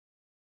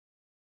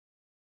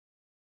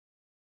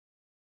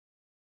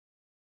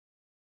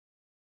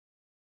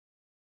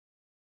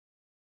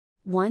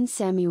1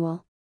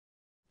 Samuel.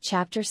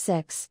 Chapter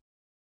 6.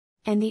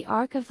 And the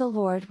ark of the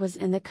Lord was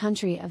in the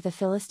country of the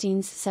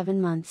Philistines 7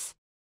 months.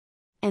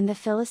 And the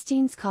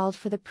Philistines called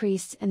for the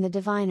priests and the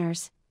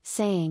diviners,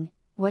 saying,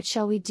 What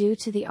shall we do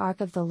to the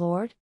ark of the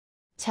Lord?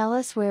 Tell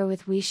us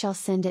wherewith we shall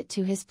send it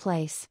to his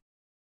place.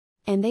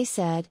 And they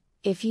said,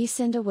 If ye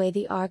send away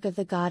the ark of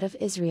the God of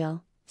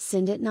Israel,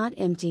 send it not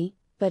empty,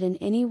 but in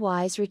any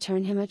wise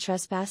return him a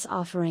trespass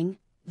offering,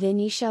 then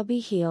ye shall be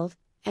healed,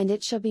 and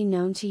it shall be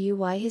known to you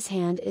why his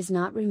hand is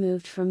not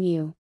removed from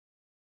you.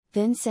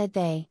 Then said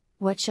they,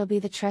 What shall be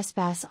the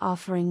trespass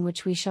offering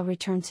which we shall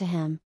return to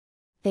him?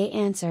 They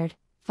answered,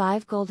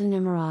 5 golden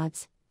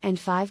emerods, and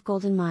 5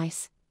 golden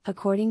mice,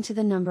 according to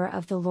the number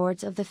of the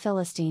lords of the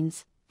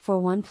Philistines, for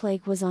one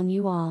plague was on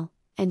you all,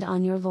 and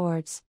on your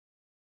lords.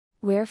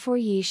 Wherefore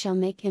ye shall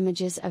make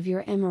images of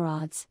your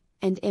emerods,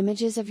 and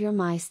images of your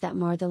mice that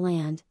mar the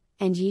land,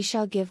 and ye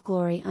shall give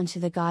glory unto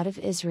the God of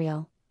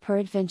Israel,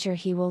 peradventure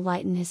he will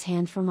lighten his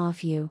hand from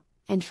off you,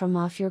 and from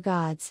off your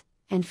gods,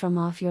 and from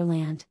off your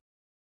land.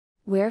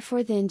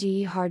 Wherefore then do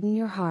ye harden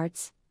your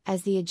hearts,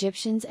 as the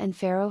Egyptians and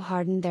Pharaoh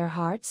hardened their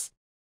hearts?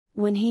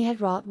 When he had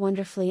wrought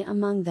wonderfully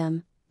among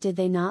them, did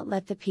they not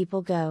let the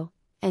people go,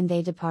 and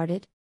they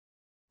departed?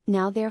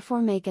 Now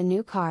therefore make a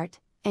new cart,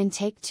 and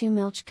take 2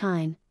 milch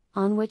kine,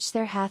 on which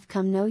there hath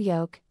come no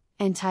yoke,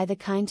 and tie the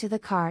kine to the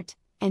cart,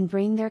 and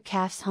bring their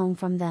calves home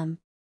from them.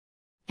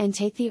 And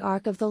take the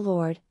ark of the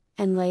Lord,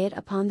 and lay it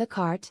upon the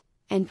cart,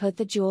 and put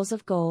the jewels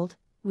of gold,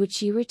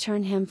 which ye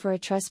return him for a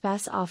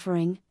trespass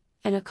offering,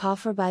 and a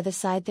coffer by the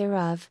side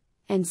thereof,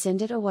 and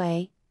send it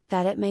away,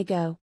 that it may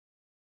go.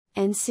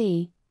 And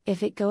see,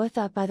 if it goeth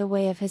up by the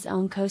way of his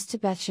own coast to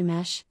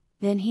Bethshemesh,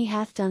 then he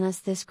hath done us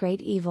this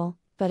great evil,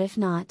 but if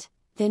not,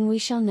 then we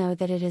shall know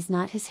that it is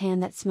not his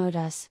hand that smote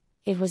us,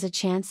 it was a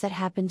chance that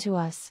happened to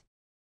us.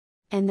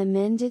 And the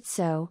men did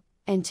so,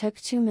 and took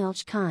 2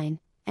 milch kine,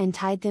 and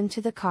tied them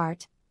to the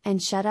cart,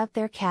 and shut up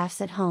their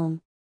calves at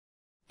home.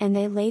 And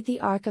they laid the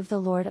ark of the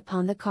Lord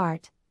upon the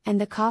cart,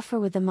 and the coffer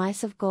with the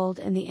mice of gold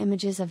and the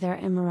images of their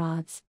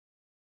emerods.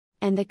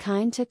 And the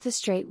kine took the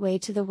straight way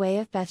to the way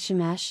of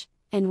Bethshemesh,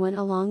 and went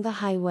along the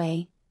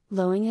highway,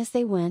 lowing as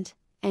they went,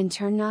 and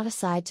turned not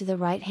aside to the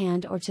right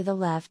hand or to the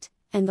left,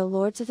 and the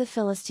lords of the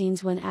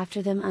Philistines went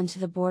after them unto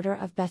the border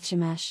of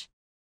Bethshemesh.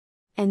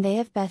 And they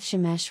of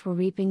Bethshemesh were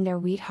reaping their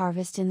wheat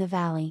harvest in the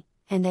valley,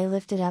 and they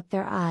lifted up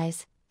their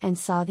eyes, and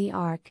saw the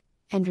ark,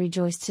 and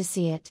rejoiced to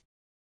see it.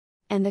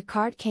 And the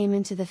cart came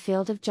into the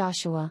field of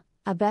Joshua,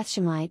 a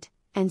Bethshemite,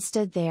 and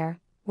stood there,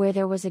 where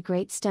there was a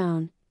great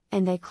stone,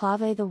 and they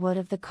clave the wood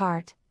of the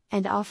cart,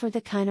 and offered the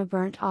kine a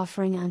burnt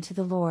offering unto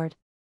the Lord.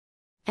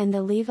 And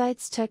the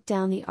Levites took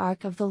down the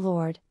ark of the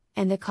Lord,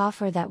 and the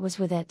coffer that was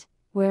with it,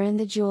 wherein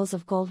the jewels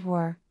of gold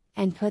were,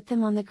 and put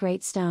them on the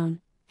great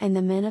stone, and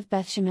the men of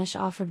Bethshemesh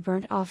offered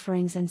burnt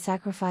offerings and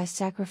sacrificed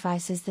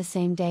sacrifices the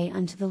same day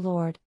unto the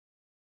Lord.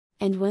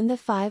 And when the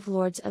 5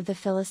 lords of the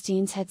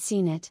Philistines had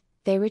seen it,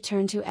 they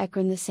returned to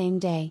Ekron the same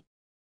day.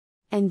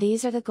 And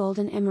these are the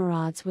golden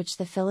emerods which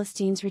the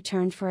Philistines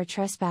returned for a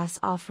trespass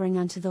offering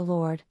unto the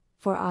Lord,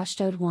 for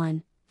Ashdod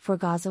 1, for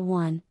Gaza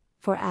 1,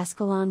 for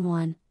Askelon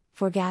 1,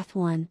 for Gath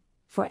 1,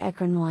 for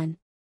Ekron 1.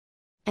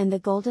 And the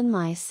golden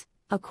mice,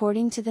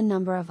 according to the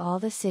number of all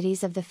the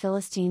cities of the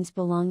Philistines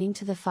belonging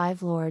to the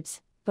 5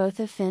 lords, both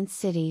of fenced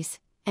cities,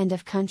 and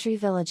of country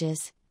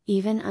villages,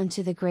 even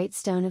unto the great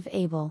stone of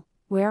Abel,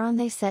 whereon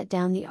they set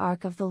down the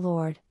ark of the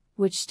Lord,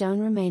 which stone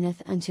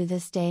remaineth unto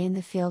this day in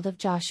the field of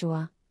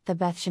Joshua, the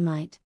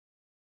Bethshemite.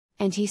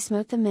 And he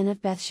smote the men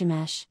of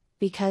Bethshemesh,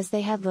 because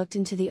they had looked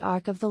into the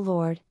ark of the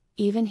Lord,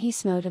 even he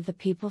smote of the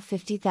people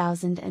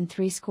 50,000 and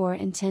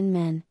 60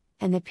 men,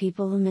 and the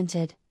people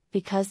lamented,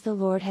 because the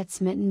Lord had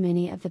smitten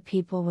many of the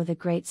people with a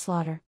great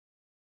slaughter.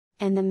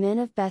 And the men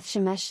of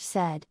Bethshemesh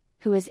said,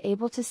 Who is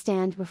able to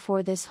stand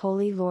before this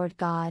holy Lord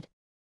God?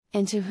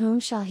 And to whom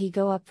shall he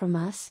go up from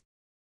us?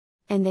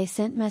 And they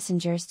sent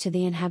messengers to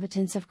the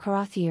inhabitants of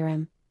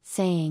Kirath-Jearim,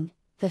 saying,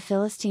 The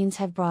Philistines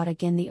have brought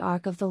again the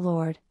ark of the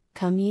Lord,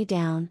 come ye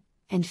down,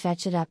 and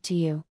fetch it up to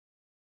you.